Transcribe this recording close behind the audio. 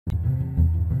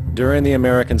During the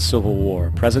American Civil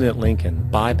War, President Lincoln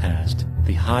bypassed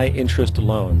the high-interest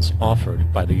loans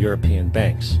offered by the European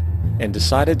banks and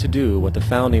decided to do what the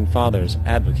Founding Fathers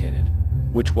advocated,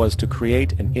 which was to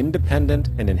create an independent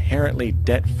and inherently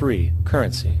debt-free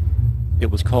currency.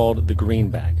 It was called the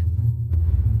Greenback.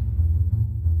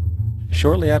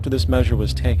 Shortly after this measure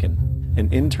was taken,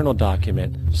 an internal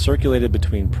document circulated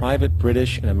between private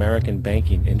British and American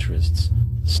banking interests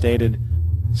stated,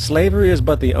 "Slavery is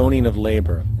but the owning of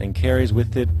labor and carries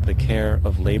with it the care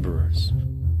of laborers,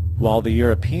 while the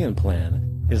European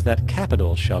plan is that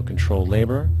capital shall control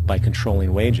labor by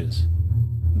controlling wages.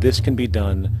 This can be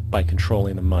done by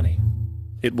controlling the money.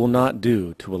 It will not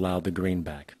do to allow the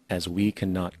greenback, as we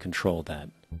cannot control that."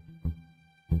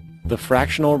 The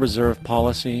fractional reserve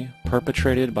policy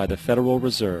perpetrated by the Federal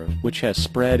Reserve, which has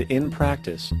spread in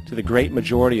practice to the great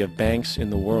majority of banks in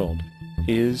the world,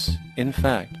 is, in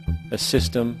fact, a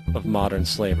system of modern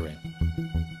slavery.